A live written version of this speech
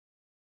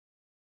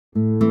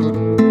My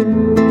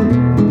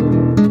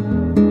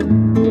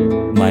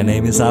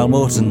name is Al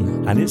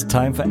Morton, and it's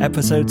time for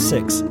episode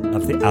 6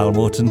 of the Al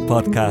Morton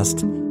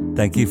podcast.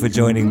 Thank you for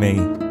joining me.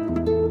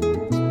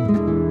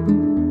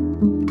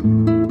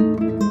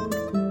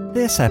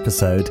 This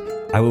episode,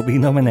 I will be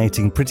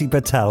nominating Priti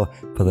Patel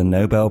for the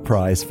Nobel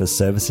Prize for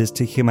Services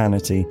to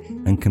Humanity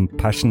and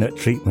Compassionate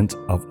Treatment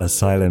of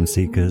Asylum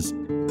Seekers.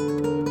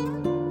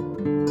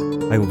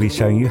 I will be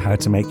showing you how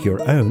to make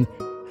your own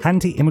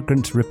handy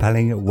immigrant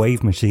repelling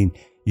wave machine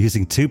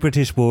using 2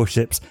 British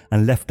warships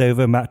and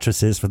leftover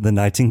mattresses from the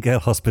Nightingale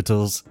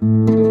hospitals.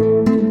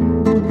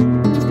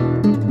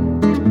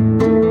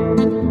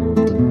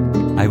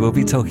 I will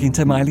be talking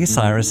to Miley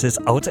Cyrus's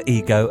alter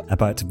ego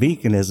about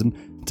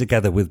veganism,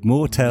 together with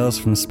more tales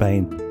from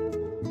Spain.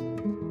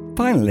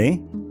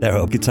 Finally, there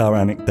are guitar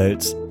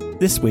anecdotes.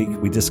 This week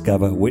we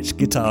discover which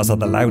guitars are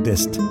the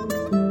loudest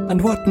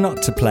and what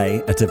not to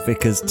play at a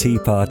vicar's tea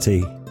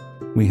party.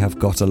 We have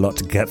got a lot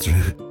to get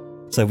through.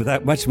 So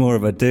without much more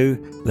of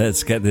ado,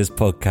 let's get this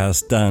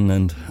podcast done.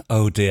 And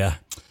oh dear,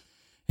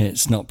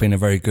 it's not been a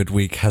very good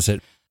week, has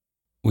it?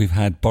 We've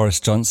had Boris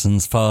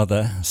Johnson's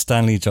father,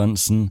 Stanley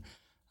Johnson,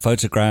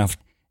 photographed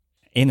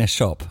in a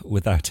shop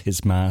without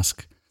his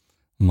mask.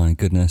 My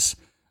goodness.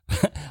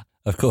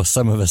 Of course,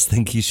 some of us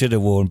think he should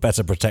have worn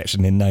better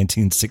protection in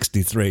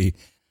 1963.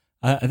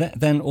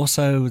 Then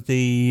also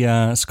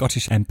the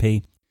Scottish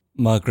MP,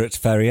 Margaret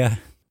Ferrier,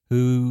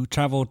 who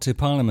travelled to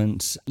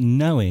Parliament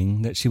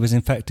knowing that she was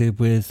infected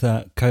with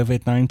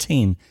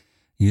COVID-19.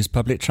 Used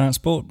public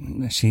transport.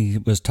 She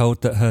was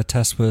told that her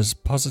test was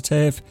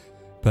positive,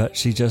 but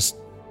she just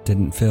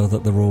didn't feel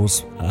that the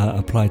rules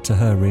applied to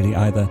her really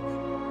either.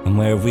 And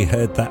where have we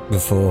heard that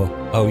before?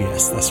 Oh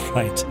yes, that's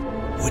right.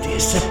 Would it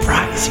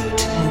surprise you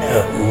to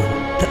know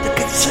that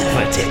the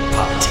Conservative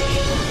Party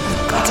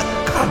have got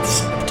a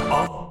concept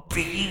of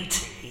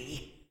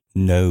beauty?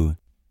 No,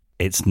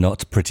 it's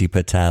not Priti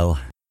Patel.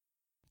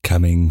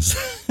 Cummings.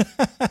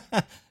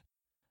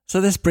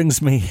 So this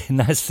brings me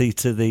nicely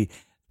to the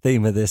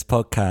theme of this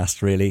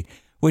podcast, really,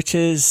 which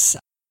is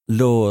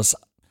laws.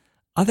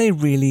 Are they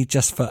really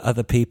just for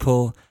other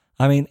people?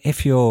 I mean,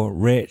 if you're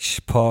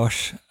rich,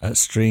 posh,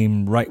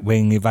 extreme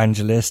right-wing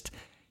evangelist,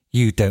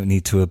 you don't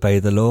need to obey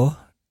the law,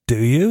 do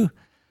you?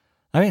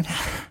 I mean,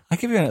 I'll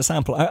give you an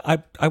example.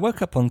 I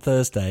woke up on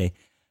Thursday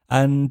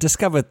and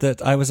discovered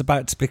that I was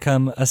about to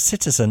become a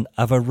citizen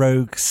of a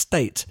rogue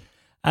state.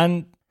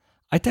 And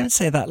I don't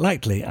say that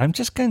lightly. I'm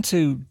just going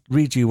to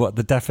read you what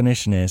the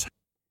definition is.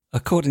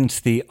 According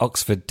to the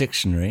Oxford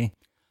Dictionary,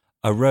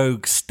 a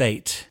rogue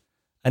state,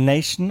 a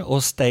nation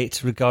or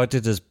state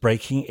regarded as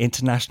breaking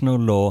international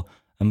law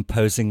and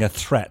posing a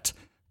threat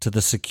to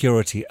the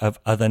security of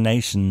other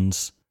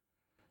nations.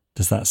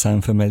 Does that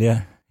sound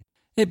familiar?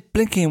 It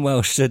blinking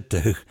well should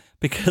do,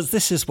 because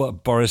this is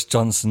what Boris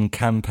Johnson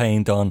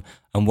campaigned on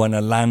and won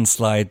a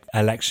landslide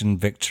election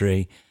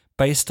victory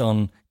based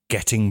on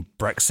getting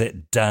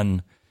Brexit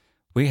done.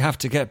 We have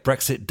to get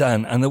Brexit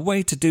done, and the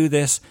way to do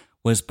this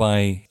was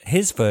by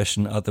his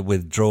version of the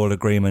withdrawal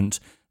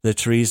agreement, the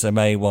Theresa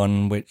May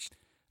one, which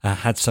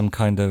had some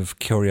kind of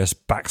curious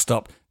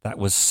backstop that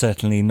was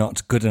certainly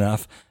not good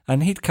enough,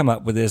 and he'd come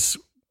up with this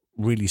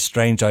really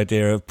strange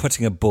idea of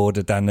putting a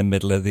border down the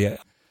middle of the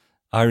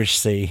Irish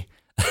Sea.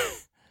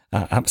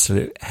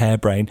 Absolute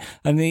harebrain.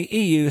 And the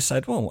EU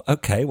said, well,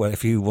 okay, well,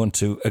 if you want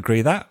to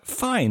agree that,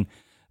 fine.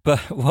 But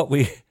what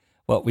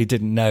we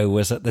didn't know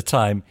was at the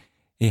time,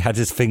 he had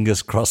his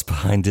fingers crossed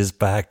behind his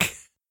back.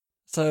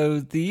 So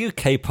the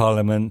UK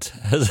Parliament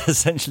has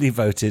essentially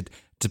voted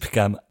to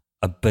become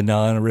a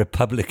banana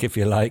republic, if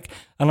you like.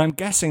 And I'm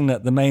guessing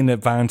that the main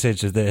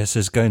advantage of this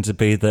is going to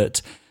be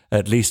that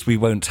at least we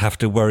won't have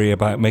to worry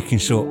about making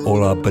sure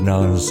all our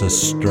bananas are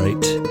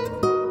straight.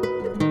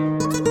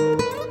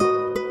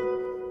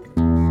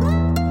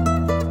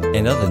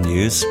 In other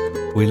news,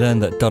 we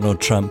learned that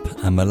Donald Trump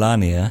and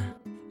Melania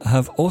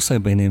have also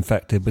been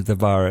infected with the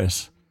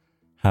virus.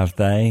 Have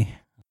they?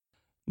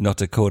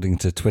 Not according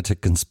to Twitter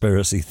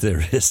conspiracy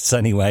theorists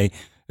anyway,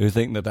 who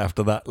think that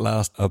after that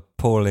last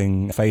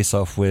appalling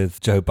face-off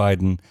with Joe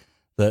Biden,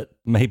 that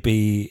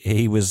maybe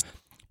he was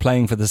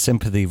playing for the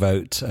sympathy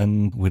vote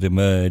and would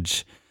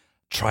emerge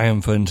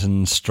triumphant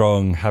and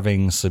strong,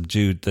 having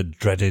subdued the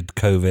dreaded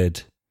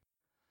COVID.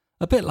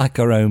 A bit like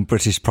our own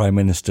British Prime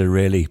Minister,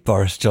 really,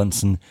 Boris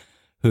Johnson,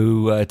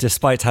 who,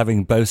 despite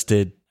having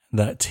boasted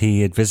that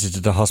he had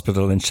visited a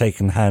hospital and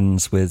shaken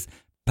hands with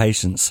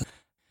patients,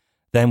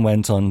 then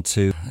went on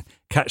to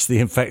catch the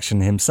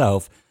infection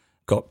himself,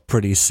 got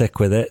pretty sick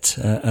with it,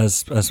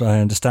 as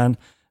I understand,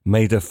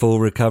 made a full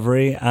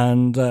recovery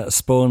and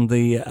spawned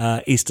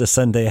the Easter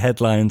Sunday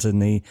headlines in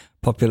the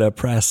popular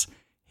press.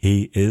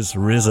 He is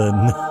risen.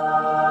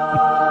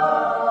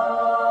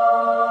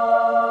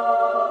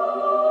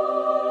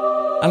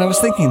 And I was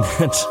thinking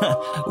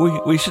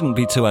that we shouldn't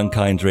be too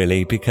unkind,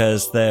 really,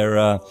 because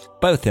they're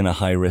both in a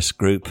high-risk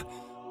group.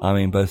 I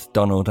mean, both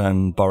Donald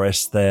and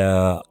Boris,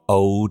 they're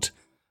old,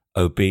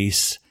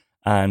 obese,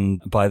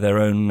 and by their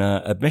own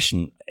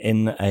admission,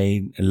 in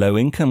a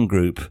low-income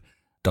group.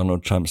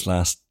 Donald Trump's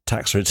last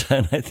tax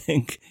return, I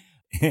think,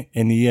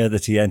 in the year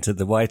that he entered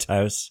the White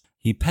House.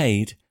 He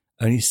paid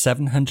only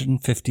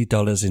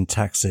 $750 in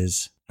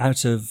taxes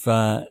out of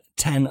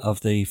 10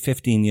 of the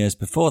 15 years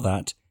before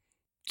that.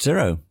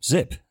 Zero,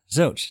 zip,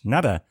 zilch,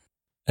 nada.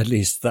 At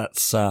least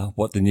that's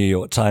what the New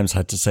York Times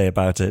had to say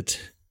about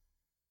it.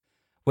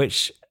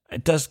 Which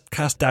does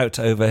cast doubt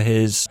over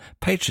his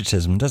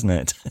patriotism, doesn't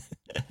it?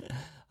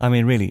 I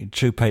mean, really,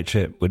 true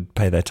patriot would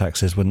pay their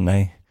taxes, wouldn't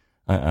they?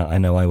 I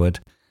know I would.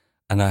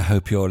 And I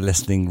hope you're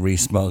listening,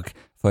 Rees-Mogg,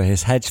 for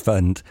his hedge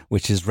fund,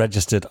 which is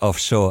registered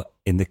offshore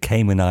in the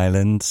Cayman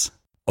Islands.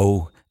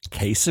 Oh,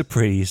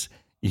 K-surprise.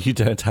 You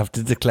don't have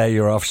to declare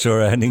your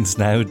offshore earnings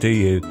now, do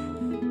you?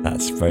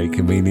 That's very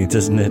convenient,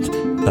 isn't it?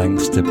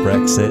 Thanks to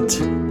Brexit.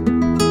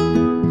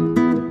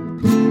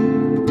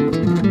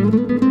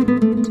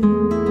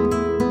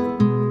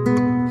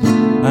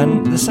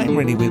 And the same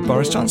really with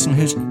Boris Johnson,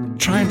 who's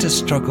trying to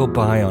struggle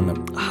by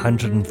on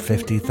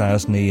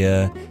 $150,000 a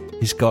year.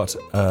 He's got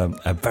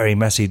a very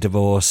messy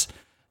divorce,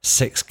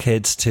 6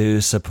 kids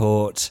to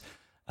support,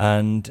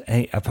 and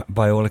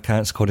by all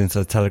accounts, according to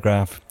the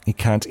Telegraph, he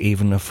can't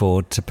even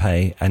afford to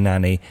pay a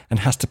nanny and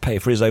has to pay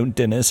for his own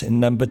dinners in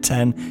number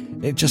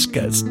 10. It just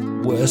gets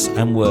worse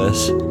and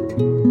worse.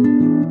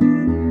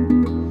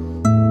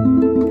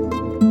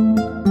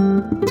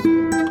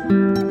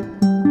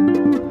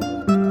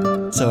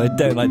 So I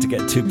don't like to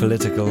get too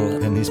political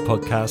in these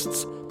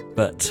podcasts,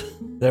 but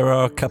there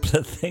are a couple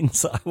of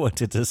things that I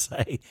wanted to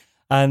say.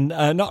 And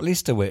not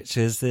least of which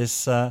is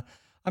this,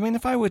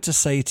 if I were to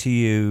say to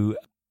you,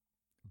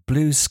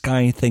 blue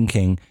sky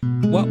thinking,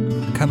 what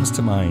comes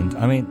to mind?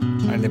 I mean,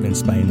 I live in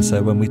Spain,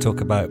 so when we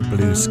talk about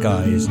blue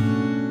skies,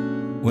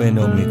 we're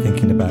normally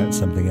thinking about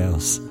something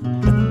else.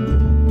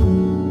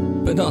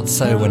 But not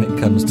so when it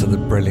comes to the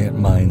brilliant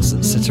minds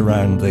that sit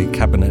around the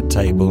cabinet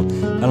table.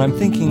 And I'm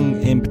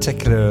thinking in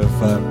particular of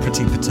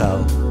Priti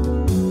Patel,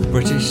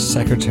 British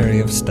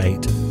Secretary of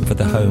State for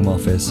the Home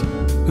Office,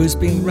 who's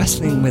been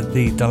wrestling with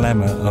the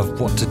dilemma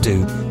of what to do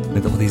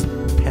with all these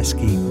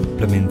pesky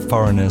blooming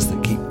foreigners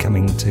that keep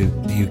coming to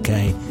the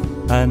UK.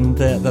 And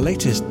the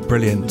latest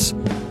brilliant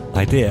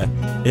idea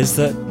is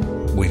that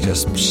we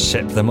just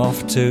ship them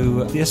off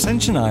to the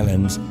Ascension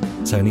Islands.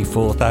 It's only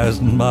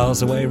 4,000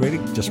 miles away, really,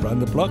 just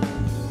round the block.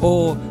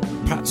 Or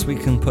perhaps we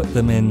can put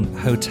them in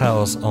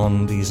hotels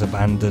on these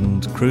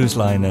abandoned cruise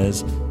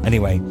liners.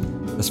 Anyway,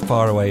 as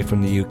far away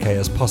from the UK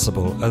as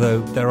possible, although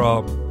there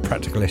are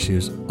practical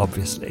issues,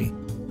 obviously.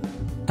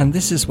 And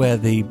this is where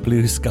the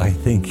blue sky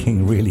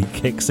thinking really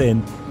kicks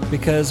in,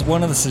 because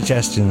one of the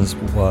suggestions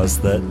was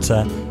that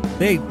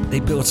they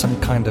built some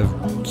kind of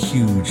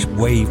huge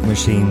wave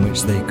machine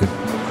which they could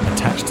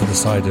attach to the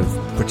side of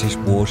British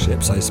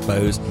warships, I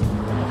suppose.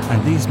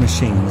 And these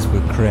machines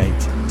would create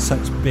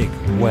such big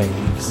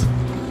waves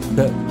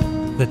that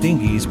the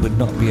dinghies would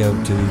not be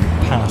able to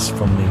pass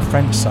from the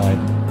French side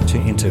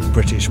into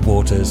British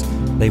waters.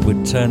 They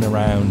would turn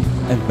around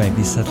and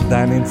maybe settle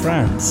down in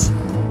France.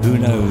 Who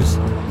knows?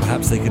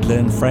 Perhaps they could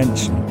learn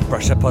French and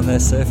brush up on their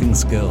surfing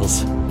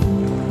skills.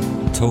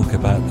 Talk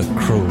about the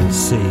cruel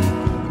sea.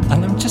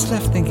 And I'm just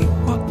left thinking,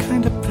 what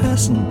kind of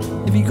person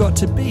have you got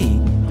to be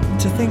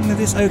to think that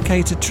it's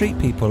okay to treat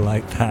people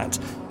like that?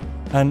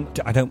 And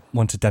I don't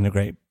want to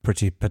denigrate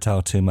Priti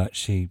Patel too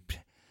much.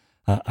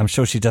 I'm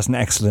sure she does an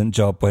excellent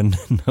job when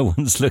no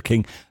one's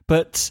looking.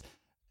 But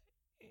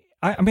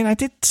I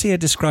did see her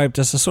described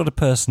as a sort of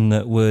person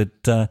that would...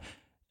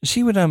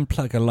 she would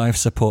unplug a life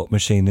support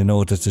machine in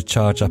order to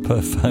charge up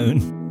her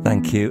phone.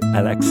 Thank you,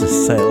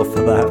 Alexis Sale,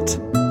 for that.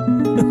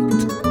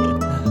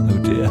 Oh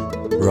dear.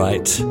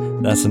 Right,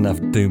 that's enough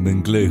doom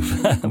and gloom.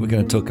 We're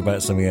going to talk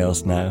about something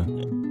else now.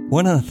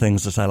 One of the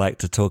things that I like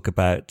to talk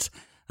about,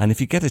 and if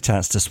you get a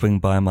chance to swing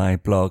by my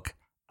blog,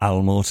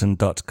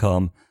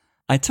 almorton.com,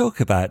 I talk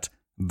about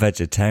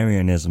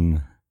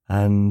vegetarianism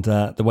and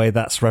the way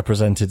that's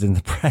represented in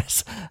the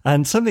press.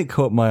 And something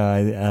caught my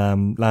eye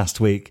last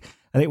week,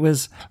 and it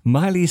was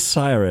Miley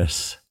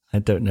Cyrus. I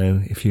don't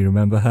know if you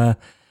remember her,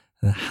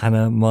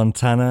 Hannah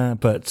Montana,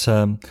 but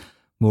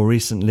more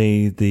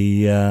recently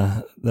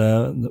the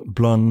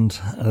blonde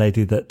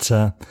lady that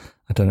I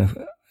don't know if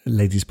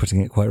lady's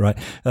putting it quite right.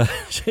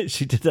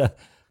 She did a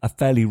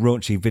fairly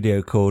raunchy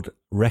video called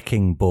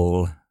Wrecking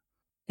Ball.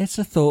 It's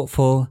a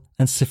thoughtful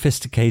and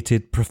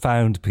sophisticated,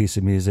 profound piece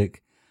of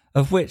music,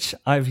 of which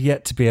I've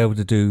yet to be able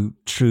to do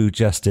true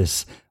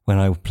justice when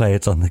I play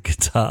it on the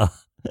guitar.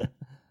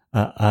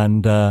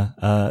 And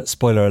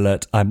spoiler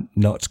alert, I'm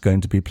not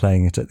going to be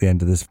playing it at the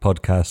end of this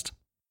podcast.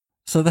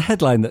 So the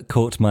headline that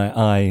caught my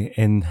eye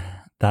in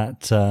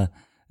that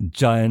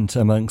giant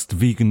amongst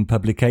vegan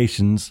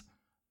publications,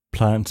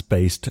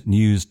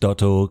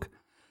 plantbasednews.org,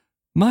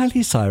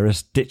 Miley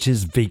Cyrus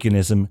ditches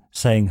veganism,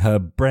 saying her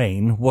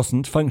brain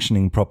wasn't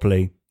functioning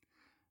properly.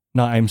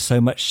 Now, I'm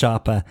so much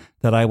sharper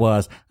than I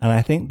was, and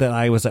I think that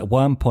I was at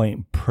one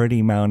point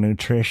pretty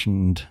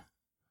malnutritioned.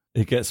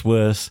 It gets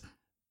worse.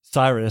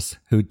 Cyrus,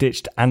 who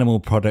ditched animal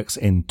products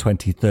in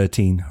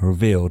 2013,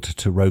 revealed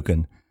to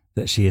Rogan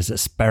that she is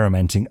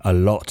experimenting a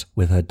lot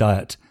with her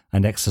diet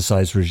and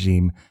exercise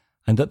regime,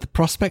 and that the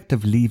prospect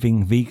of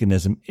leaving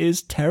veganism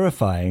is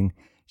terrifying.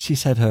 She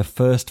said her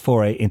first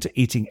foray into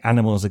eating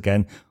animals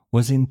again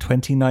was in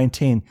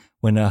 2019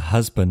 when her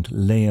husband,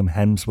 Liam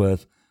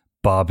Hemsworth,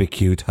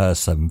 barbecued her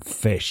some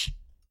fish.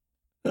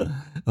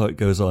 Oh, it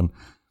goes on.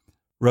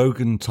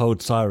 Rogan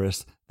told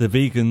Cyrus the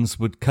vegans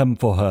would come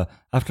for her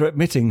after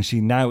admitting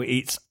she now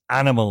eats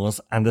animals,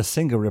 and the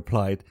singer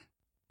replied,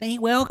 "They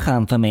will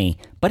come for me,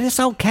 but it's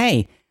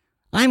okay.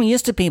 I'm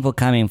used to people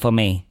coming for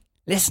me.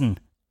 Listen,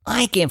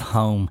 I give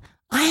home.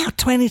 I have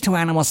 22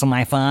 animals on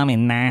my farm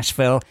in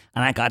Nashville,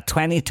 and I got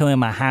 22 in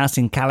my house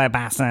in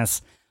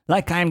Calabasas.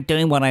 Like I'm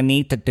doing what I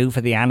need to do for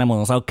the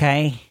animals,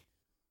 okay?"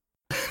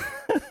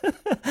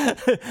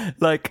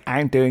 Like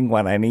I'm doing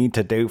what I need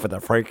to do for the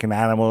freaking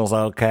animals,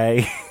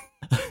 okay?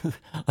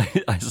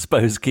 I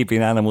suppose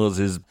keeping animals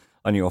is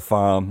on your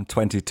farm,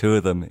 22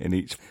 of them in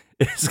each.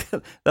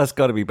 That's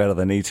got to be better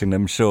than eating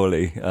them,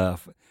 surely.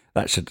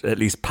 That should at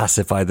least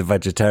pacify the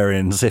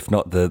vegetarians, if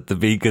not the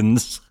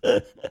vegans.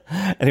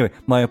 Anyway,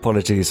 my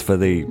apologies for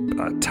the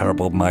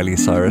terrible Miley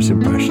Cyrus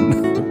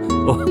impression.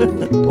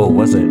 Or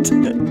was it?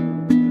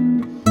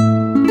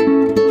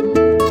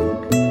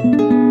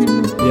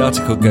 The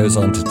article goes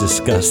on to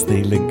discuss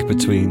the link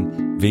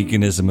between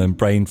veganism and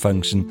brain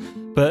function,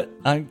 but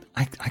I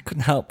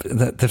couldn't help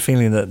the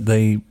feeling that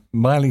the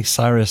Miley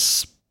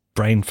Cyrus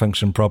brain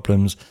function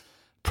problems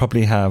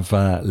probably have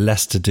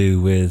less to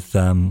do with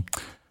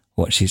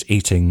what she's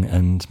eating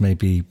and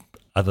maybe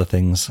other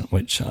things,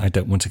 which I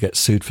don't want to get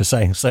sued for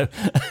saying. So,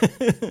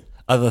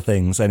 other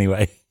things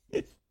anyway.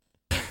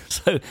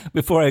 So,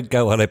 before I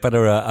go on, I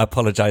better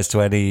apologise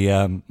to any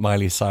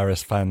Miley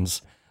Cyrus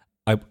fans.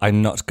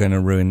 I'm not going to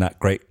ruin that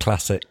great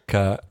classic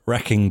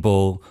Wrecking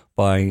Ball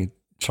by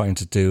trying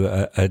to do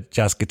a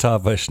jazz guitar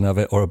version of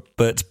it or a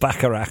Burt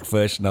Bacharach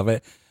version of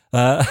it.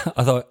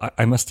 Although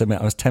I must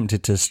admit, I was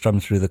tempted to strum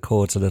through the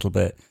chords a little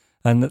bit.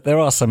 And there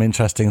are some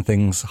interesting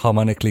things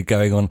harmonically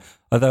going on.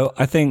 Although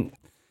I think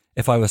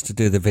if I was to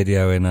do the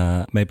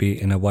video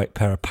maybe in a white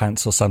pair of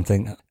pants or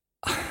something,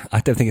 I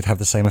don't think it'd have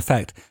the same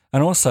effect.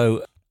 And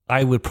also,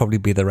 I would probably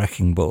be the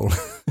Wrecking Ball.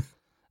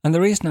 And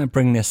the reason I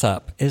bring this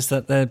up is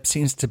that there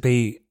seems to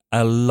be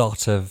a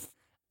lot of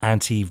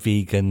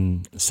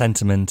anti-vegan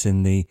sentiment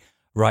in the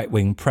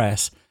right-wing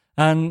press.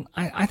 And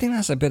I think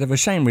that's a bit of a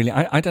shame, really.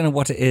 I don't know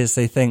what it is.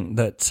 They think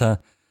that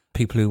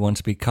people who want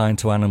to be kind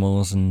to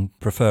animals and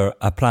prefer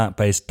a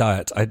plant-based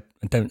diet, I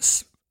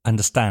don't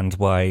understand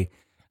why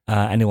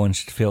anyone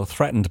should feel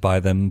threatened by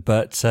them,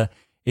 but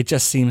it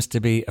just seems to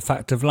be a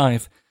fact of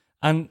life.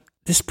 And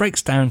this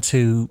breaks down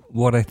to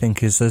what I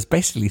think is there's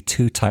basically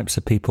two types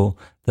of people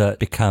that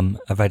become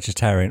a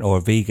vegetarian or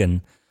a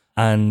vegan.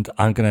 And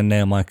I'm going to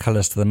nail my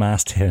colours to the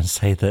mast here and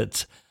say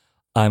that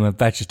I'm a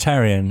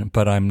vegetarian,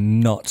 but I'm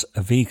not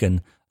a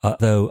vegan,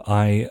 though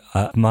I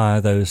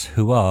admire those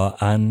who are,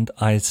 and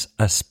I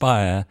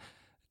aspire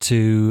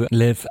to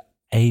live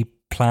a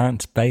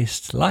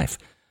plant-based life.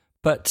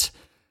 But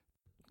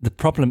the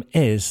problem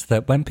is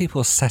that when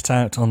people set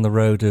out on the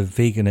road of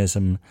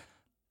veganism,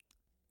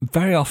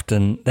 very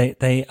often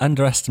they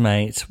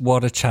underestimate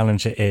what a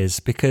challenge it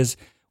is, because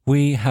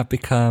we have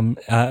become,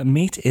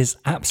 meat is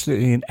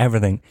absolutely in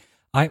everything.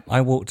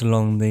 I walked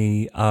along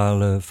the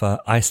Isle of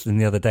Iceland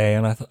the other day,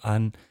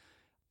 and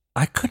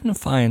I couldn't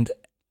find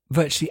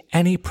virtually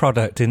any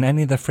product in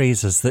any of the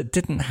freezers that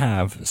didn't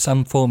have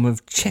some form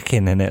of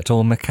chicken in it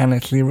or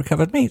mechanically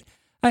recovered meat.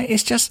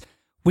 It's just,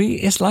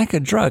 it's like a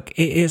drug.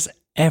 It is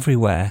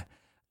everywhere.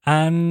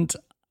 And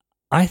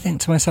I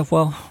think to myself,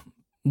 well,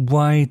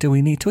 why do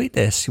we need to eat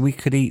this? We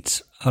could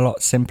eat a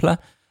lot simpler.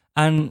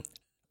 And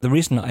the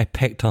reason that I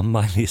picked on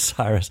Miley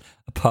Cyrus,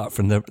 apart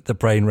from the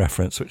brain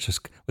reference, which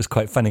was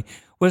quite funny,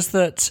 was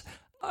that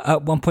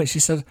at one point she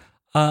said,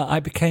 I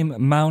became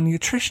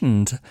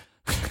malnutritioned.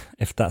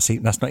 If that's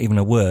not even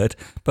a word.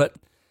 But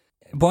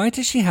why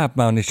did she have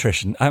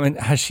malnutrition? I mean,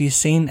 has she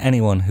seen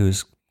anyone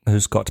who's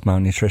got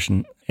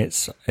malnutrition?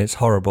 It's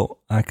horrible,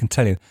 I can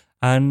tell you.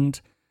 And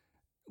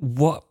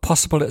what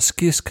possible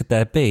excuse could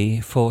there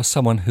be for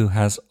someone who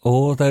has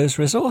all those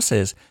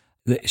resources?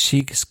 That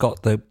she's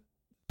got the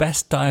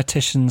best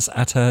dietitians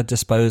at her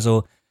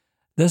disposal.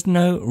 There's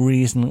no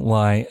reason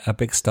why a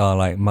big star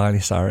like Miley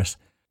Cyrus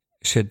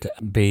should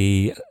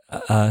be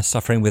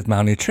suffering with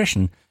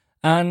malnutrition.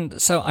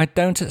 And so I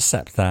don't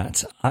accept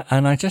that.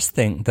 And I just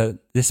think that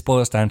this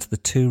boils down to the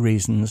two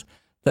reasons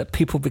that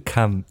people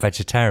become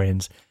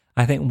vegetarians.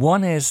 I think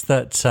one is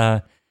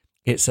that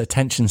it's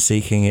attention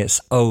seeking.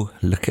 It's, oh,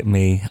 look at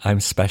me, I'm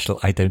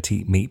special. I don't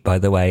eat meat, by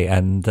the way.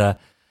 And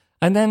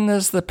then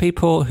there's the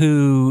people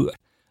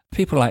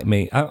like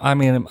me. I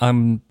mean,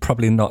 I'm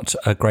probably not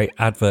a great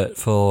advert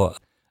for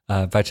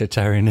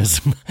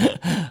vegetarianism.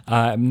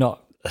 I'm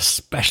not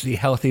especially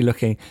healthy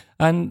looking.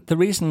 And the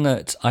reason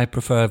that I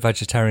prefer a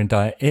vegetarian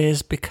diet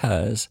is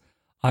because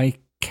I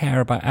care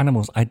about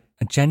animals. I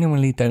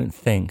genuinely don't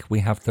think we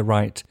have the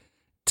right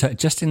to,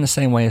 just in the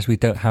same way as we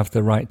don't have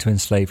the right to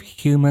enslave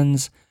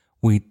humans,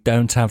 we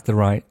don't have the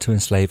right to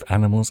enslave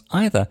animals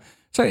either.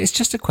 So it's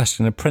just a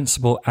question of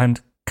principle and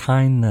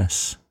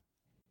kindness.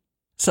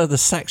 So the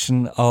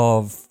section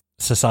of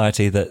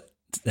society that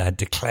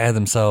declare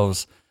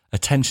themselves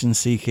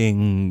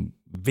attention-seeking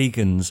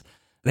vegans,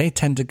 they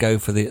tend to go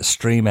for the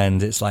extreme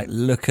end. It's like,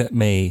 look at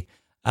me.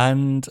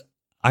 And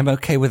I'm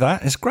okay with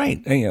that. It's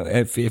great.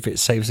 If it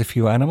saves a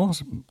few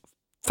animals,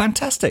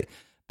 fantastic.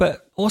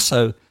 But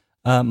also,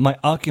 my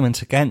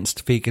argument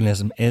against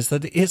veganism is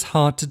that it is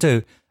hard to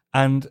do.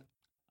 And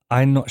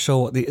I'm not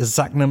sure what the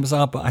exact numbers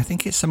are, but I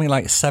think it's something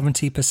like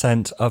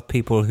 70% of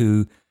people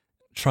who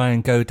try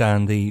and go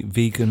down the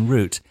vegan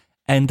route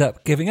end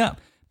up giving up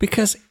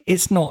because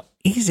it's not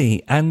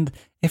easy. And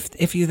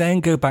if you then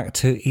go back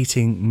to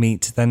eating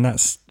meat, then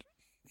that's,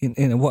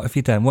 what have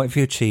you done? What have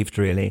you achieved,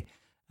 really?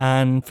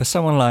 And for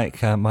someone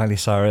like Miley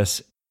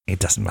Cyrus, it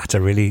doesn't matter,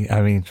 really.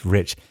 I mean,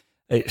 rich.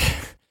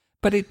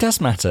 But it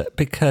does matter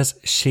because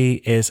she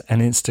is an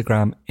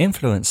Instagram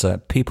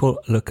influencer. People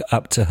look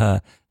up to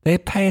her. They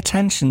pay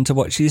attention to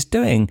what she's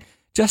doing,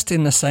 just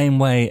in the same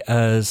way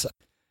as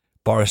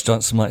Boris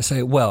Johnson might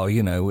say, well,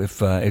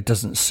 if it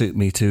doesn't suit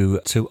me to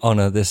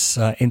honour this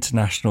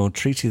international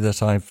treaty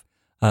that I've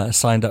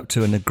signed up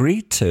to and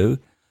agreed to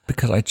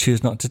because I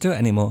choose not to do it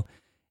anymore.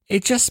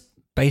 It just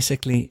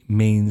basically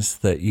means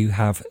that you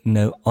have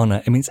no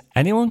honour. It means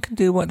anyone can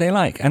do what they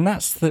like. And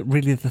that's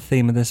really the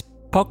theme of this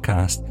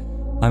podcast.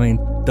 I mean,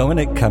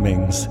 Dominic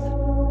Cummings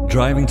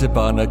driving to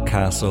Barnard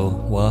Castle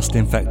whilst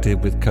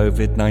infected with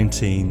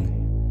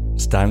COVID-19.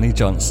 Stanley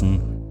Johnson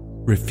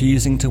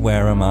refusing to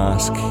wear a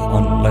mask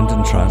on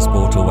London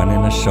transport or when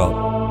in a shop.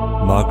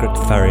 Margaret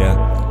Ferrier,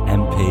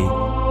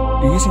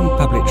 MP, using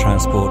public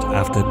transport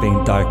after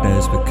being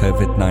diagnosed with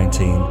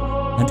COVID-19.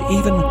 And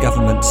even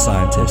government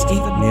scientists,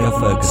 even Neil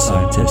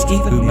Ferguson,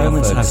 even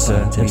moments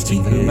after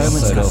meeting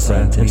his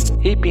girlfriend,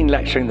 he'd been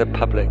lecturing the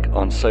public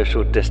on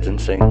social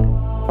distancing.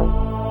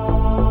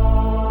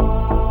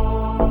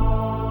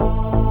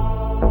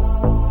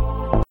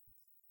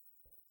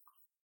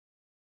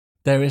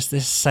 There is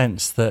this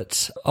sense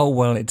that, oh,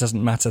 well, it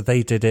doesn't matter,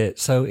 they did it,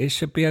 so it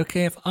should be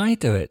okay if I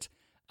do it.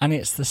 And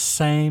it's the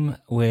same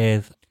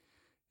with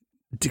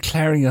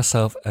declaring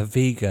yourself a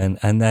vegan,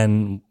 and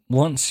then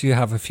once you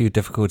have a few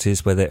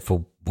difficulties with it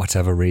for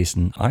whatever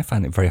reason, I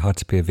find it very hard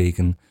to be a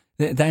vegan,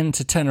 then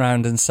to turn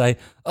around and say,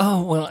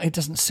 oh, well, it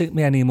doesn't suit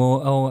me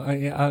anymore, oh,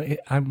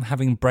 I'm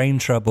having brain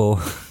trouble.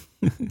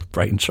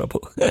 Brain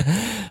trouble.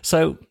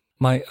 So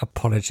my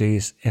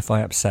apologies if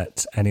I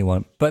upset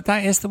anyone, but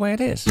that is the way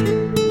it is.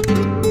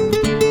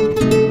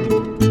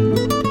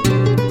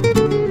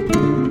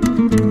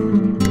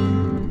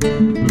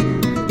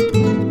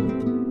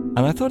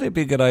 And I thought it'd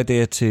be a good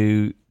idea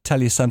to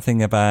tell you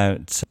something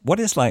about what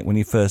it's like when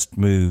you first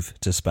move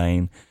to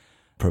Spain,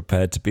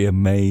 prepared to be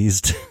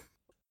amazed.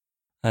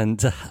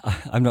 And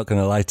I'm not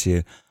going to lie to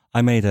you,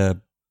 I made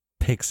a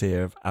pig's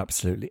ear of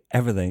absolutely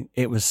everything.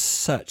 It was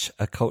such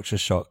a culture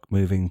shock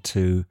moving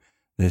to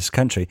this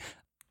country.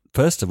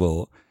 First of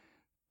all,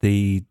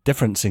 the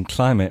difference in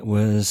climate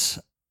was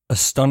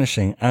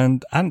astonishing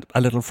and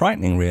a little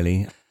frightening,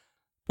 really.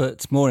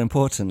 But more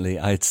importantly,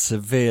 I'd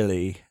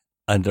severely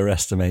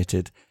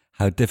underestimated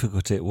how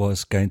difficult it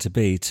was going to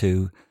be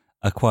to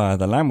acquire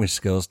the language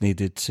skills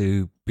needed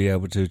to be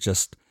able to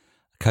just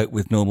cope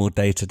with normal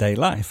day-to-day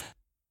life.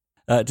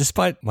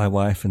 Despite my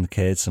wife and the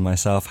kids and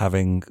myself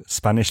having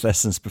Spanish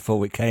lessons before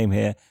we came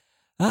here,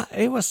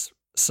 it was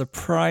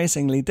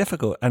surprisingly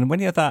difficult. And when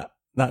you're that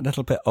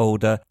little bit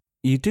older,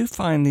 you do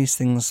find these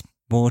things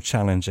more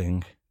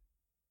challenging.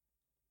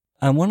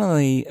 And one of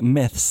the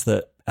myths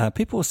that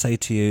people say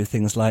to you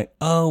things like,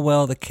 oh,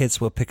 well, the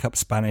kids will pick up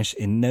Spanish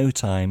in no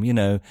time.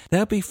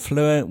 They'll be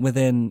fluent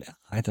within,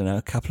 I don't know,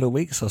 a couple of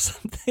weeks or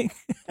something.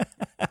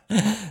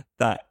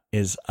 That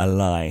is a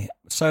lie.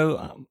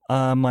 So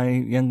my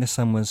youngest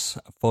son was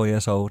 4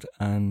 years old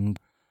and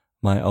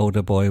my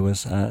older boy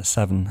was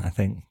 7, I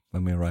think,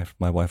 when we arrived.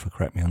 My wife will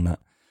correct me on that.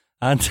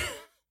 And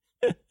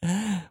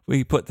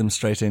we put them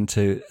straight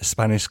into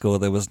Spanish school.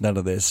 There was none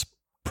of this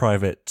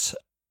private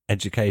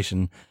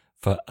education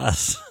for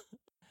us.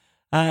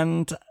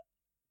 And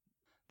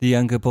the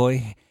younger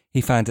boy, he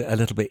found it a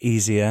little bit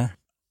easier,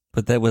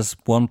 but there was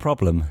one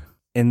problem.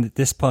 In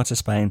this part of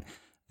Spain,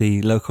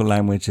 the local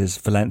language is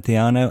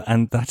Valenciano,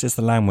 and that is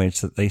the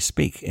language that they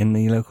speak in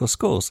the local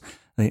schools.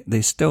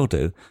 They still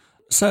do.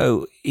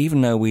 So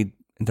even though we'd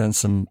done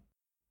some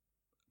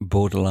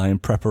borderline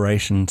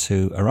preparation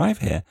to arrive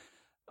here,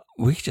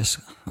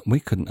 we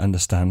couldn't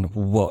understand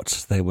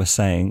what they were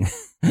saying.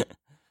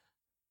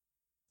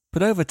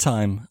 But over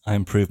time, I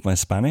improved my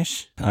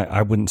Spanish.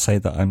 I wouldn't say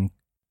that I'm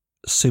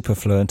super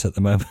fluent at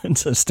the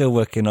moment. I'm still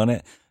working on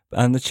it.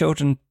 And the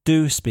children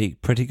do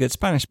speak pretty good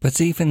Spanish.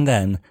 But even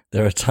then,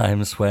 there are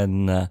times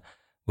when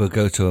we'll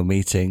go to a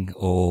meeting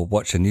or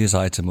watch a news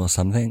item or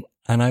something,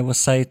 and I will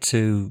say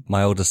to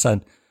my older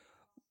son,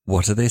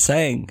 what are they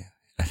saying?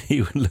 And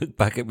he would look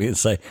back at me and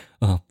say,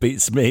 oh,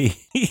 beats me.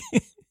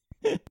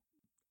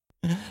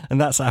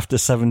 And that's after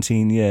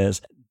 17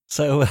 years.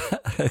 So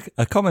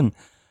a common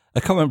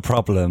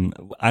problem,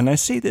 and I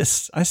still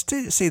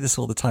see this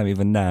all the time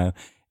even now,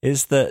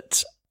 is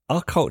that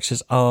our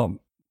cultures are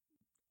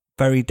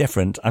very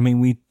different. I mean,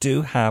 we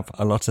do have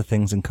a lot of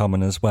things in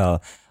common as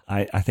well.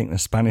 I think the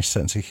Spanish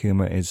sense of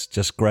humor is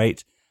just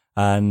great,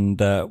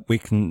 and we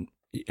can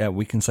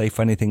say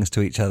funny things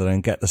to each other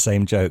and get the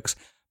same jokes.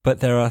 But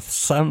there are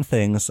some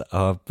things that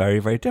are very,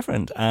 very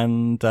different.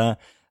 And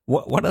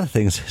one of the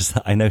things is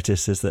that I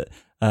noticed is that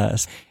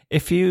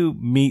if you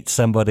meet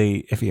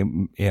somebody, if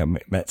you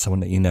met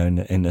someone that you know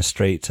in the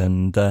street,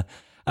 and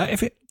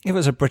if it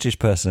was a British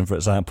person, for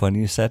example, and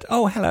you said,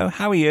 "Oh, hello,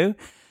 how are you?"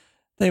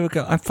 They would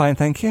go, "I'm fine,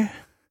 thank you."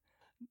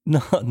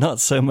 Not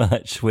so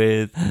much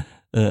with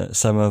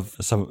some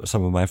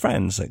of my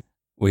friends.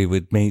 We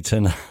would meet,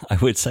 and I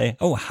would say,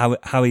 "Oh, how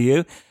are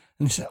you?"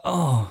 And they say,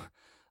 "Oh,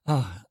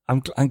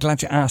 I'm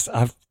glad you asked.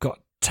 I've got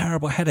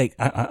terrible headache.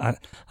 I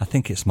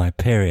think it's my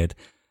period.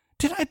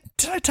 Did I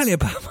tell you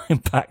about my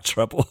back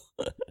trouble?"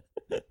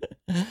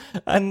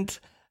 And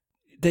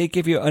they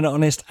give you an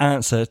honest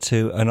answer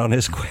to an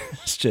honest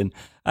question.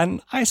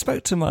 And I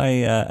spoke to my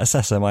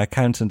assessor, my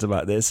accountant,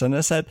 about this, and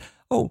I said,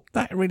 "Oh,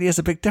 that really is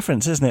a big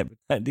difference, isn't it?"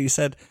 And he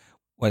said,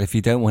 "Well, if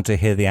you don't want to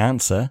hear the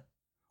answer,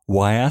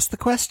 why ask the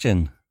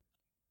question?"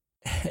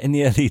 In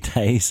the early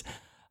days,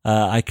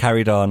 I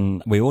carried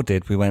on. We all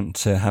did. We went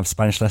to have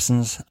Spanish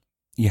lessons.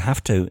 You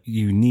have to.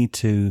 You need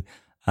to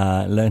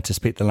learn to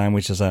speak the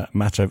language as a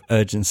matter of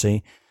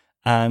urgency.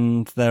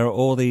 And there are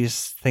all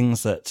these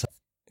things that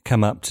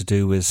come up to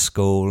do with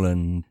school,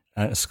 and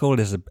school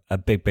is a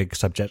big, big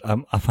subject. I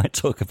might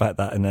talk about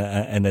that in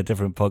a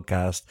different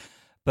podcast.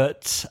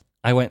 But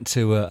I went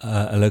to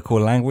a local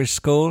language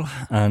school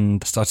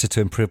and started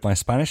to improve my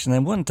Spanish. And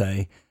then one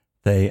day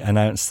they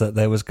announced that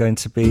there was going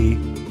to be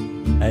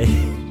a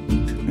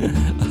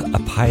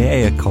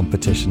paella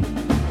competition.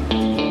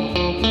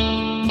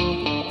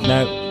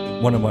 Now,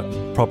 one of my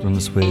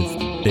problems with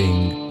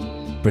being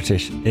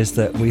British is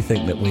that we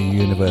think that we're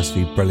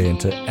universally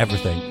brilliant at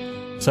everything.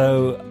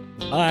 So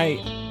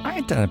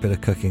I'd done a bit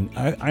of cooking.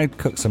 I'd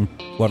cooked some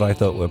what I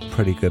thought were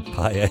pretty good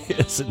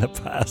paellas in the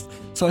past.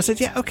 So I said,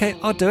 yeah, okay,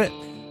 I'll do it.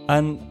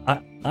 And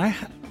I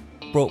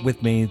brought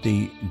with me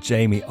the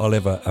Jamie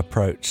Oliver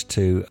approach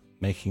to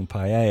making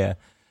paella.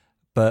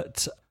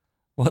 But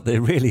what they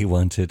really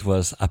wanted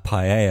was a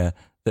paella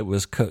that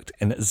was cooked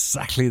in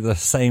exactly the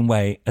same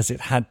way as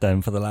it had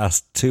done for the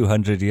last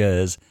 200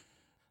 years.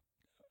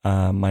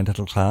 My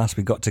little class,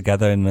 we got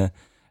together in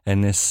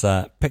this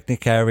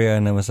picnic area,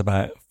 and there was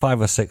about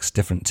 5 or 6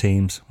 different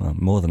teams, well,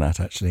 more than that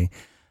actually,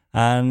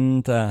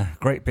 and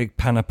great big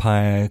pan of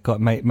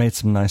paella, made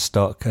some nice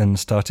stock and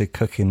started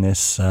cooking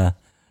this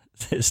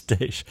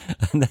dish.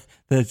 And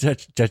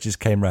the judges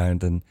came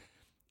round, and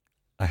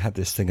I had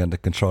this thing under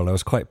control. I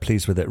was quite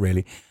pleased with it,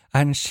 really.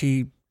 And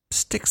she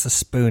sticks a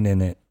spoon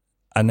in it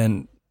and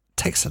then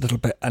takes a little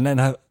bit, and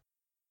then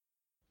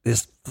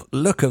this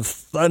look of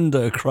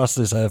thunder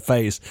crosses her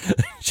face.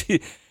 She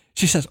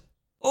says,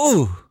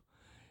 "Oh,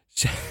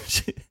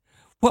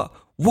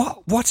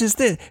 what is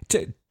this?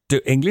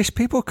 Do English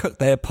people cook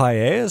their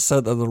paellas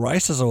so that the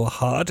rice is all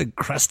hard and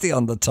crusty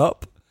on the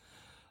top?"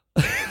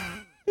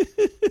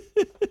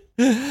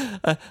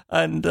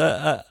 And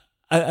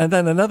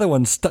then another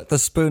one stuck the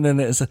spoon in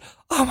it and said,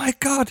 "Oh my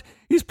God,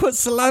 he's put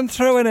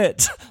cilantro in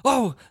it!"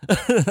 Oh,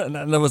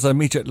 and there was an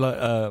immediate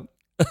a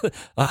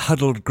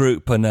huddled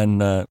group, and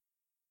then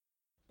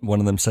one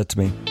of them said to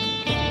me,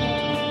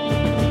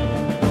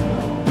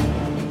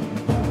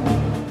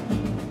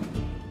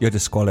 "You're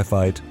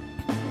disqualified."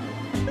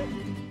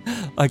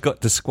 I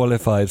got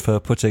disqualified for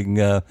putting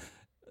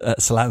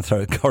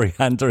cilantro and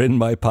coriander in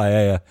my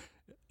paella.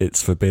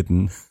 It's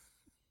forbidden.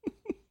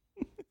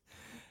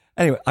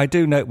 Anyway, I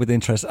do note with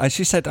interest.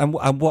 She said, "And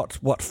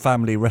what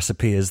family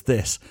recipe is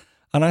this?"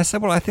 And I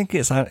said, "Well, I think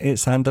it's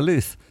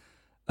Andalus."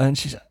 And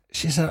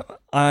she said,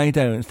 "I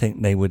don't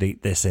think they would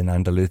eat this in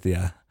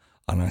Andalusia."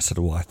 And I said,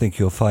 "Well, I think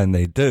you'll find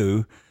they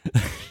do."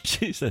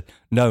 She said,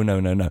 No.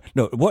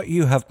 What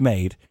you have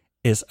made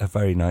is a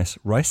very nice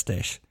rice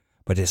dish,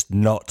 but it's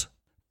not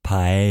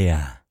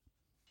paella."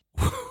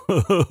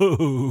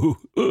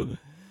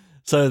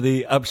 So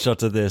the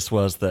upshot of this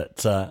was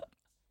that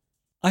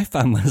I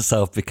found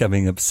myself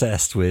becoming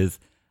obsessed with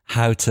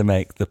how to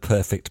make the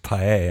perfect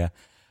paella.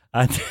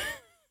 And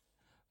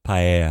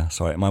paella,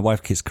 sorry, my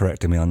wife keeps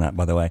correcting me on that,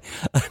 by the way.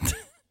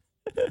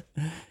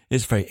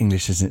 It's very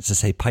English, isn't it, to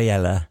say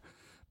paella,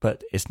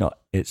 but it's not,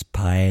 it's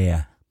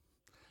paella.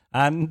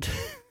 And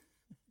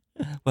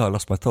well, I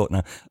lost my thought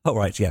now. Oh,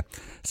 right, yeah.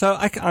 So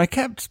I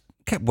kept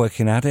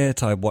working at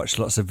it. I watched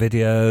lots of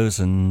videos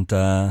and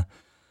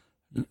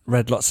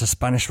read lots of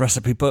Spanish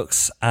recipe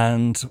books,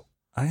 and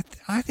I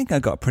think I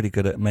got pretty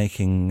good at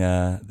making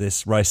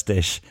this rice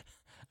dish.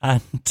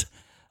 And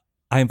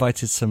I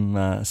invited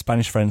some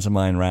Spanish friends of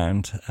mine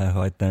round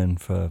who I'd known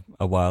for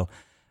a while,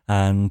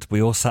 and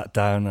we all sat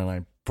down, and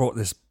I brought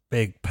this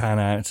big pan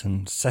out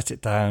and set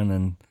it down,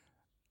 and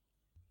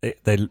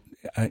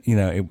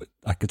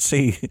I could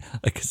see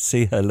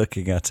her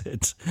looking at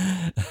it,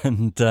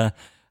 and I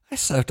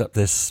served up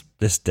this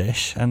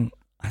dish, and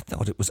I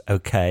thought it was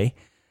okay.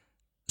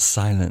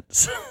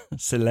 Silence,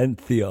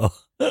 silencio,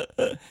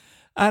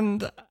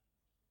 and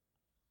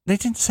they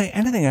didn't say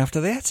anything after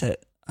they ate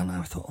it, and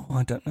I thought, oh,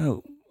 I don't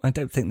know, I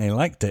don't think they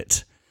liked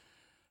it.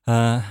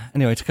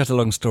 Anyway, to cut a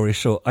long story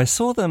short, I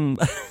saw them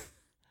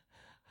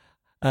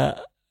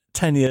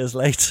 10 years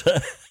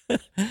later,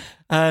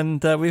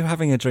 and we were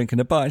having a drink in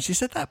a bar, and she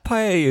said, that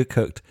paella you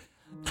cooked,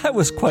 that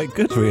was quite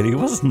good really,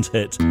 wasn't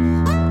it?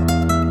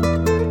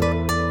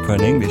 For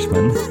an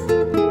Englishman.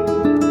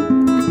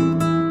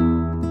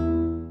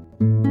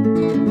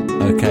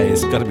 Okay,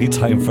 it's got to be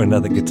time for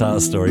another guitar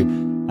story.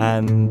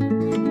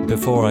 And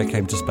before I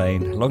came to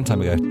Spain, a long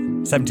time ago,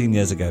 17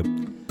 years ago,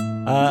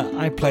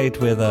 I played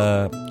with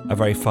a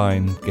very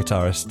fine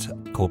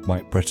guitarist called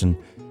Mike Britton.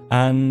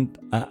 And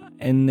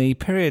in the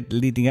period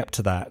leading up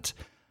to that,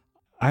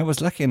 I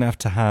was lucky enough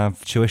to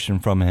have tuition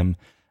from him,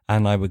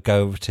 and I would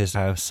go over to his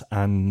house,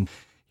 and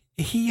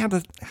he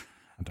had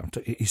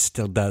he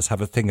still does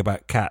have a thing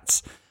about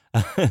cats.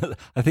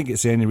 I think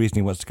it's the only reason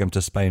he wants to come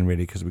to Spain,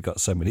 really, because we've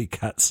got so many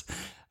cats.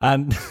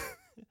 And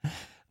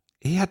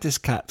he had this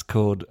cat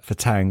called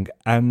Fatang,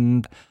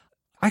 and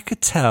I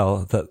could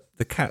tell that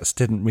the cats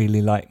didn't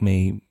really like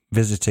me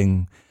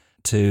visiting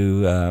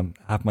to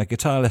have my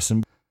guitar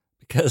lesson,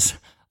 because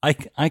I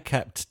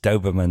kept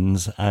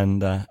Dobermans,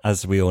 and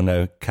as we all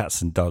know,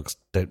 cats and dogs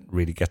don't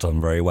really get on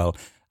very well.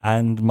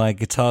 And my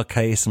guitar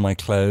case and my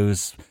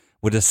clothes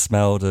would have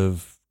smelled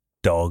of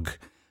dog.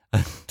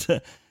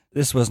 And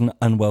this was an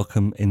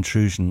unwelcome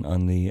intrusion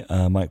on the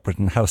Mike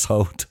Britton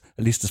household,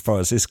 at least as far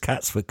as his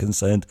cats were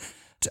concerned.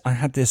 I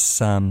had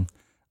this, I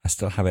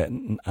still have it,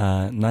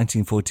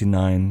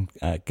 1949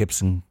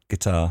 Gibson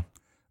guitar,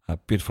 a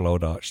beautiful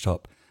old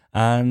archtop.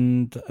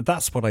 And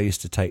that's what I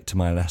used to take to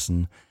my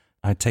lesson.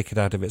 I'd take it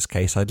out of its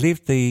case. I'd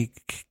leave the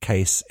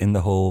case in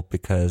the hall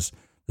because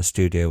the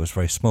studio was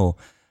very small,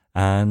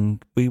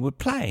 and we would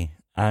play.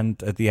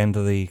 And at the end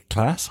of the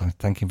class, I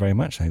thank him very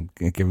much. I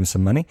give him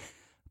some money,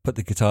 put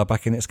the guitar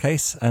back in its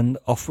case, and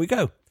off we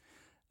go.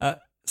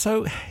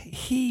 So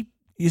he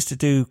used to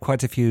do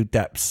quite a few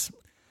deps,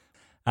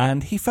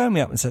 and he phoned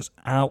me up and says,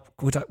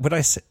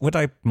 would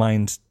I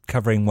mind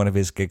covering one of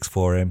his gigs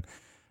for him?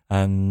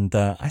 And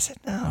I said,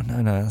 no,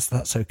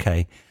 that's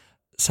okay.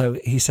 So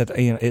he said,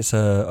 it's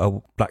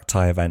a black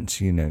tie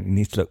event, you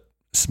need to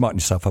smarten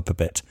yourself up a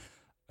bit.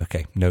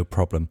 Okay, no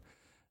problem.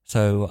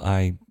 So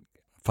I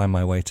find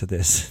my way to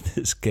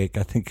this gig.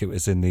 I think it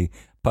was in the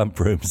pump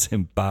rooms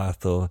in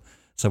Bath or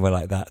somewhere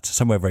like that,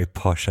 somewhere very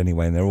posh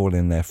anyway, and they're all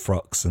in their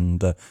frocks,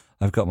 and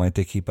I've got my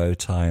dicky bow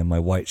tie and my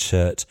white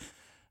shirt.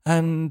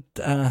 And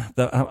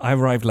I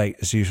arrived late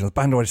as usual. The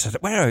band already said,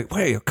 where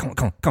are you? Come,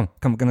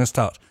 we're going to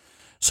start.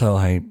 So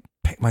I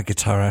picked my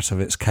guitar out of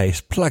its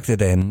case, plugged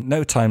it in,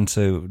 no time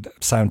to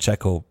sound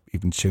check or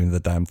even tune the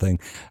damn thing.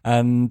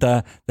 And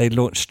they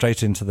launched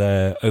straight into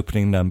their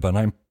opening number, and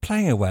I'm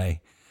playing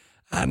away.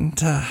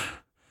 And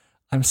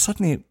I'm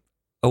suddenly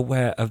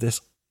aware of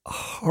this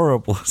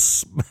horrible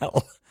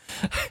smell.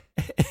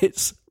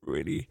 It's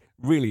really,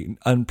 really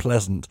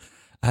unpleasant.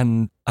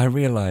 And I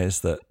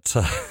realised that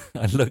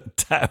I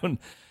looked down,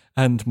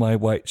 and my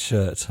white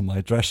shirt,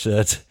 my dress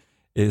shirt,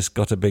 is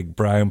got a big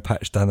brown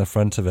patch down the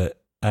front of it.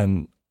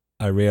 And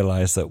I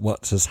realised that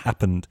what has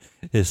happened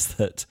is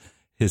that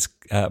his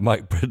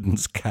Mike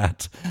Britton's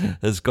cat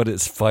has got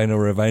its final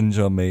revenge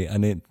on me,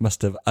 and it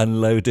must have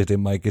unloaded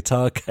in my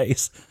guitar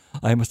case.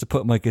 I must have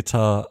put my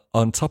guitar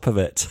on top of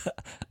it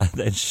and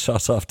then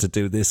shot off to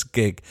do this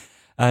gig.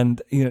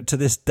 And, to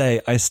this day,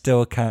 I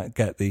still can't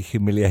get the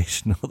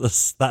humiliation or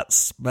that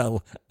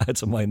smell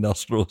out of my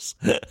nostrils.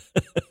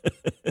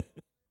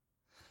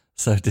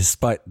 So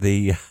despite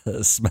the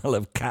smell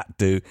of cat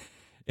dew,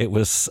 it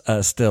was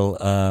still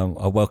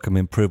a welcome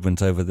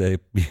improvement over the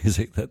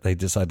music that they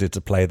decided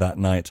to play that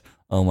night.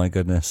 Oh my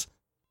goodness.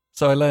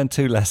 So I learned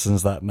 2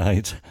 lessons that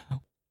night.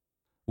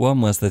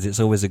 One was that it's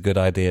always a good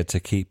idea to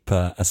keep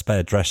a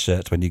spare dress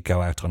shirt when you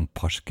go out on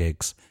posh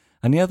gigs.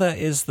 And the other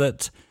is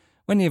that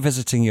when you're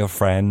visiting your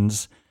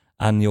friends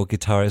and your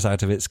guitar is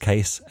out of its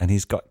case and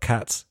he's got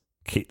cats,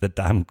 keep the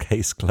damn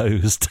case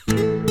closed.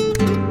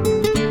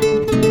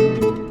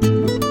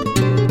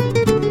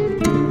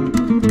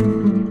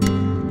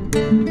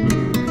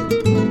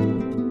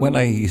 When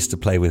I used to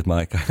play with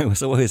Mike, I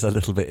was always a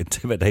little bit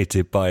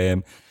intimidated by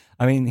him.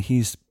 I mean,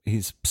 he's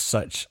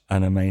such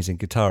an amazing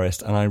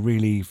guitarist, and I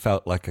really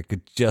felt like I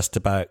could just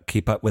about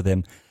keep up with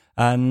him.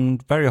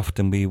 And very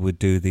often we would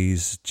do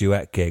these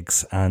duet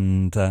gigs,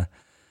 and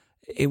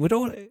it would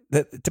all,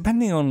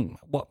 depending on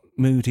what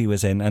mood he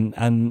was in,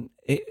 and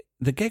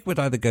the gig would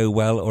either go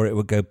well or it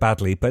would go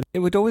badly, but it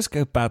would always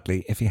go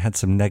badly if he had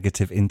some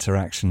negative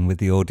interaction with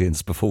the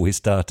audience before we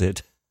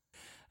started.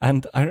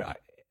 And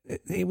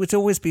it would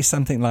always be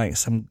something like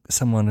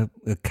someone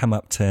would come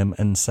up to him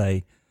and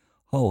say,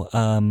 "Oh,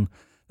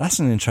 that's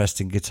an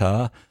interesting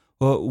guitar.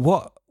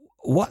 Well,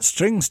 what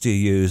strings do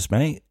you use,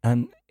 mate?"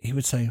 And he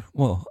would say,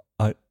 "Well,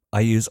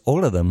 I use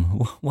all of them.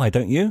 Why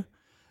don't you?"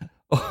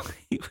 Or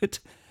he would.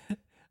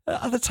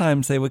 Other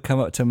times they would come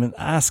up to him and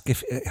ask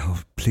if,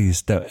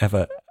 please don't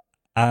ever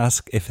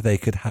ask if they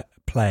could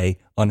play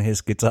on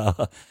his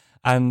guitar.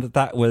 And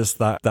that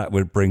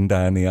would bring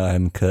down the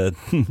Iron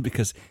Curtain,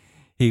 because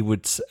he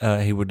would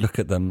look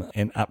at them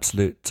in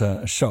absolute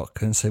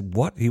shock and say,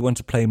 "What, you want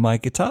to play my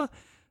guitar?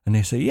 And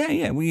he said,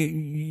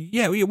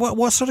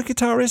 what sort of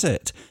guitar is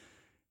it?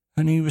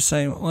 And he was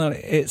saying, well,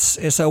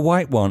 it's a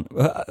white one.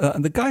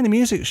 The guy in the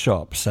music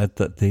shop said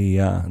that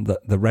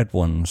the red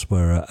ones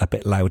were a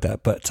bit louder,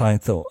 but I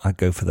thought I'd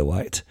go for the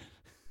white.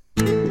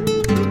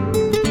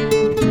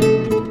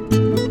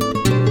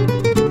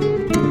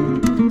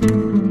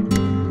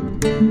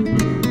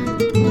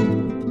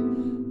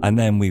 And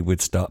then we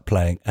would start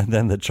playing, and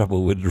then the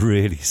trouble would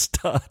really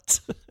start.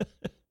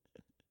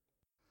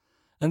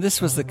 And this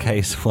was the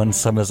case one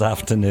summer's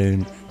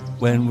afternoon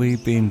when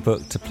we'd been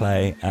booked to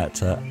play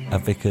at a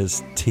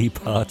vicar's tea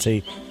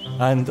party.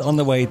 And on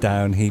the way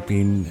down, he'd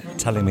been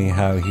telling me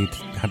how he'd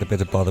had a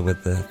bit of bother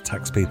with the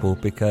tax people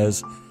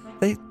because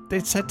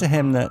they'd said to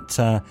him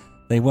that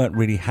they weren't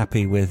really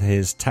happy with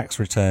his tax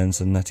returns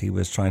and that he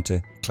was trying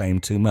to claim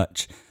too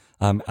much.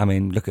 I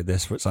mean, look at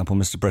this, for example,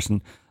 Mr.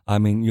 Britton. I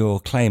mean, you're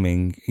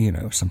claiming,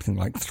 something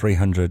like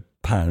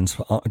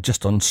 £300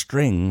 just on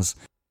strings.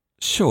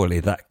 Surely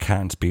that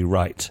can't be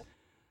right.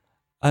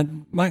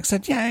 And Mike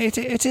said, yeah,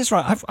 it is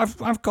right.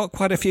 I've got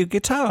quite a few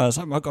guitars.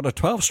 I've got a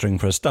 12-string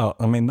for a start.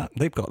 I mean,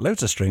 they've got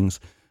loads of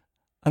strings.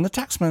 And the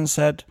taxman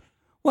said,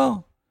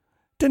 well,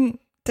 didn't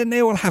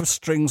they all have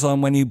strings on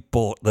when you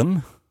bought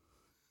them?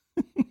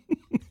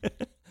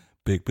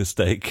 Big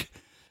mistake.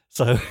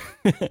 So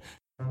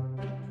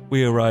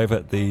we arrive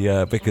at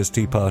the vicar's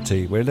tea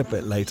party. We're a little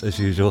bit late as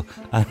usual.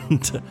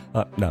 And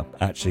no,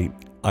 actually,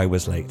 I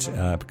was late.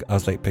 I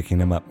was late picking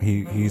him up.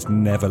 He's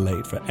never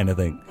late for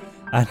anything.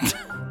 And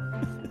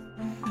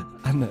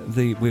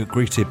we were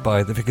greeted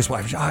by the vicar's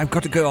wife. I've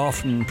got to go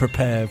off and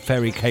prepare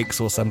fairy cakes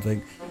or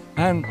something.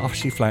 And off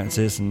she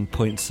flounces and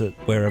points at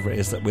wherever it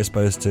is that we're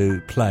supposed to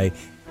play.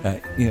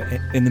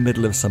 In the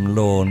middle of some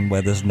lawn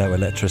where there's no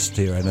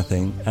electricity or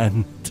anything.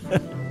 And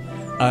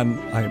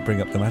I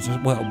bring up the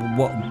matter. Well,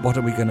 what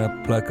are we going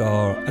to plug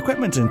our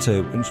equipment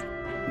into? And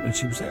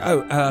she was like,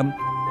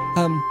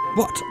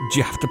 what? Do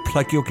you have to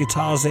plug your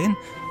guitars in?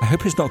 I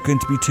hope it's not going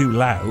to be too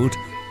loud.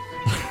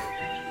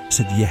 I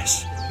said,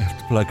 yes, we have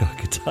to plug our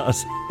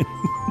guitars in.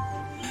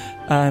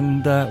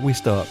 And we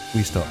start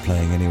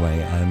playing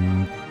anyway.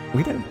 And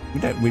we don't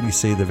really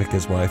see the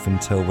vicar's wife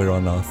until we're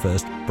on our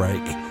first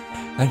break.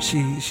 And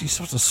she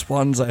sort of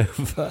swans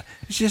over.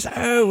 She says,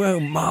 oh,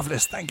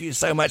 marvellous, thank you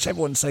so much.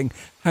 Everyone's saying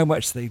how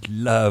much they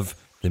love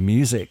the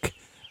music.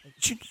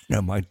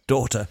 My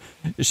daughter,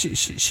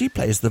 she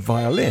plays the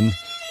violin.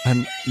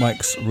 And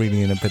Mike's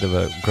really in a bit of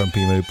a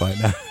grumpy mood by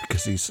now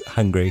because he's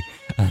hungry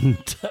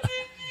and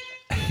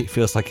he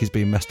feels like he's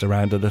being messed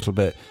around a little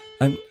bit.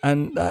 And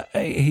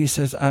he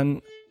says,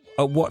 and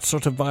what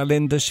sort of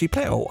violin does she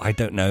play? Oh, I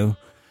don't know.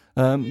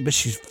 But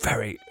she's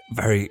very,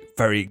 very,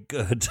 very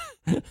good.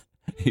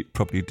 You're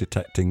probably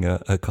detecting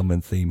a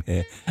common theme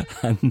here.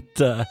 And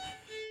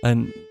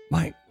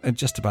Mike had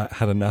just about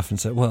had enough and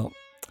said, well,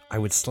 I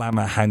would slam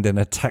a hand in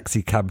a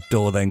taxi cab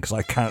door then because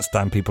I can't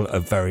stand people that are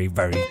very,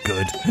 very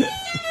good.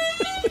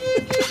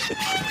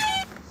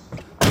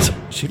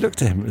 She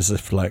looked at him as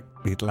if like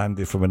he'd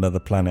landed from another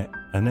planet.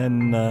 And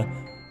then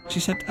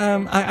she said,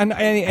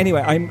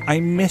 anyway, I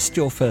missed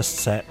your first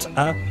set.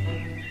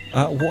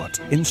 What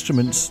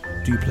instruments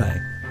do you play?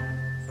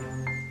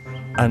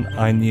 And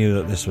I knew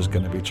that this was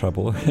going to be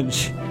trouble. And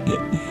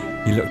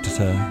he looked at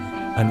her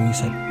and he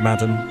said,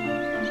 Madam,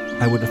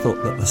 I would have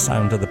thought that the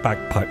sound of the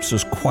bagpipes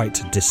was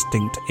quite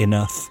distinct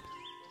enough.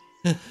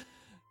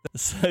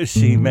 So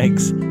she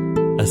makes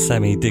a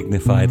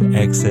semi-dignified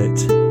exit.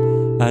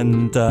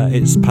 And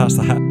it's past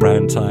the hat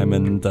brown time,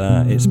 and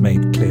it's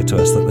made clear to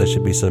us that there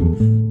should be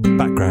some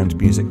background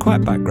music,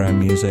 quiet background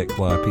music,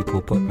 while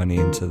people put money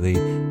into the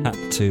hat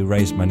to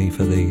raise money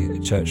for the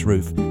church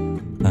roof.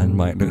 And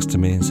Mike looks to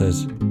me and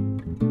says,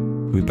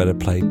 we better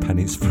play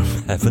Pennies from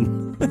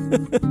Heaven.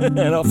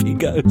 And off he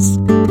goes.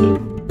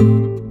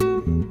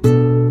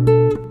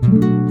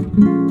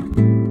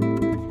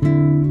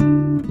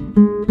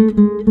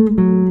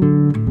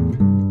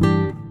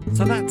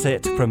 So that's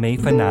it from me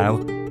for now.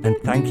 And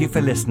thank you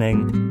for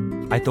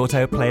listening. I thought I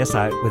would play us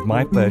out with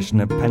my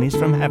version of Pennies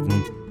from Heaven,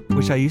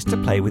 which I used to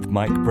play with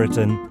Mike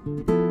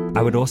Britton.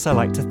 I would also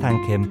like to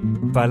thank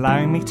him for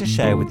allowing me to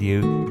share with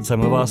you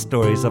some of our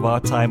stories of our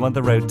time on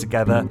the road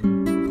together.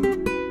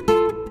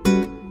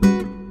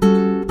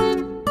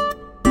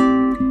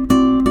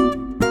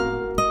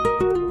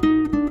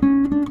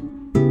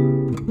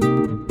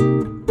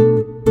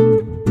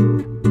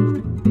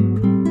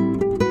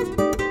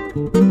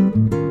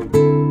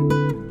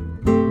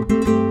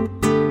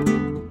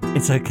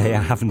 It's okay,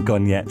 I haven't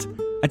gone yet.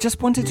 I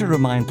just wanted to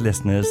remind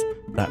listeners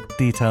that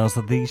details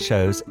of these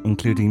shows,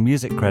 including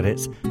music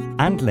credits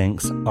and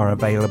links, are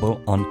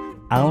available on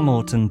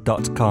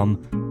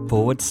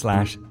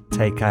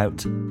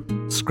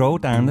almorton.com/takeout. Scroll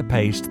down the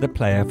page to the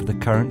player for the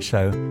current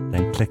show,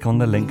 then click on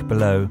the link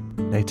below.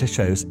 Later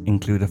shows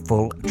include a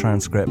full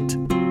transcript.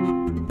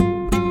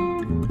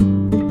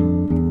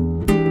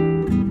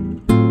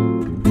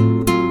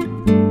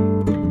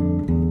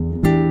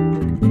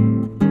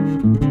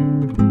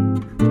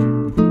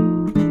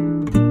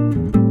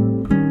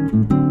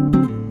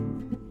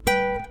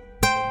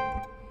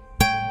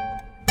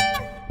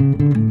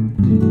 Mm-hmm.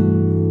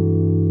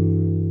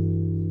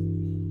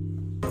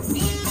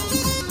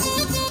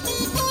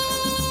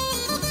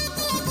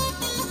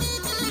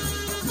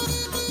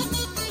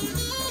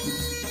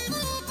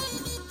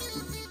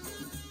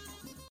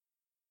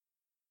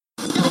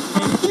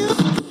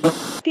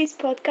 This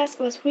podcast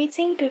was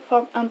written,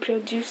 performed and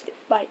produced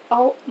by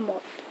Al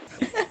Mott.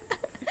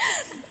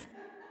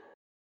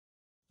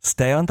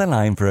 Stay on the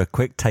line for a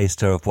quick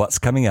taster of what's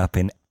coming up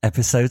in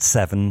episode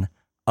 7,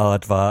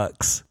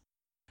 Aardvarks.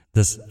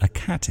 There's a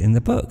cat in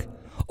the book.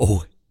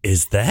 Oh,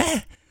 is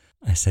there?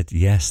 I said,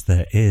 yes,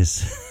 there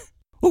is.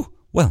 Oh,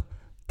 well,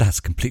 that's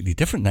completely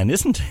different then,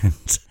 isn't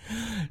it?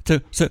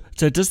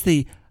 So does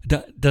the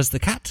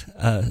cat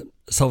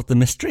solve the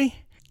mystery?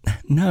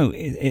 No,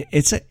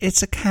 it's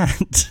a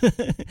cat.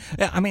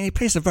 I mean, it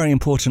plays a very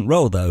important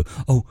role, though.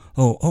 Oh,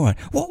 all right.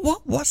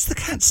 What's the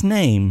cat's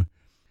name?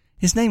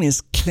 His name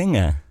is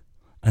Klinger.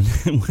 And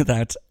then,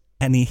 without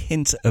any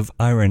hint of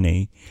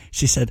irony,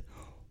 she said,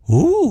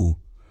 "Ooh,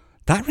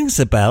 that rings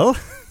a bell."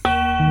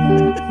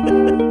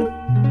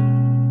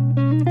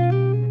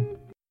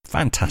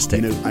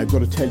 Fantastic. You know, I've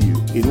got to tell you,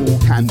 in all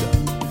candour,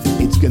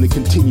 it's going to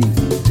continue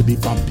to be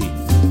bumpy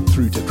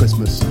through to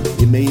Christmas.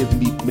 It may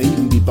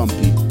even be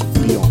bumpy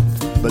beyond.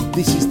 But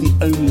this is the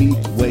only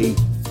way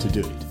to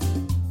do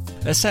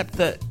it. Except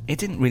that it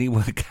didn't really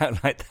work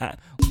out like that.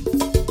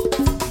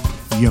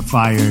 You're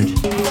fired.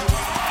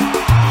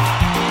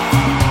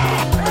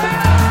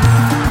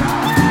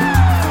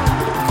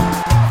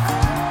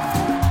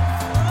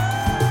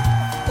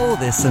 All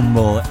this and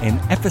more in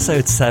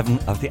episode 7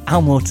 of the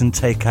Al Morton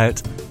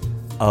Takeout,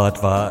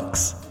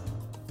 Aardvarks.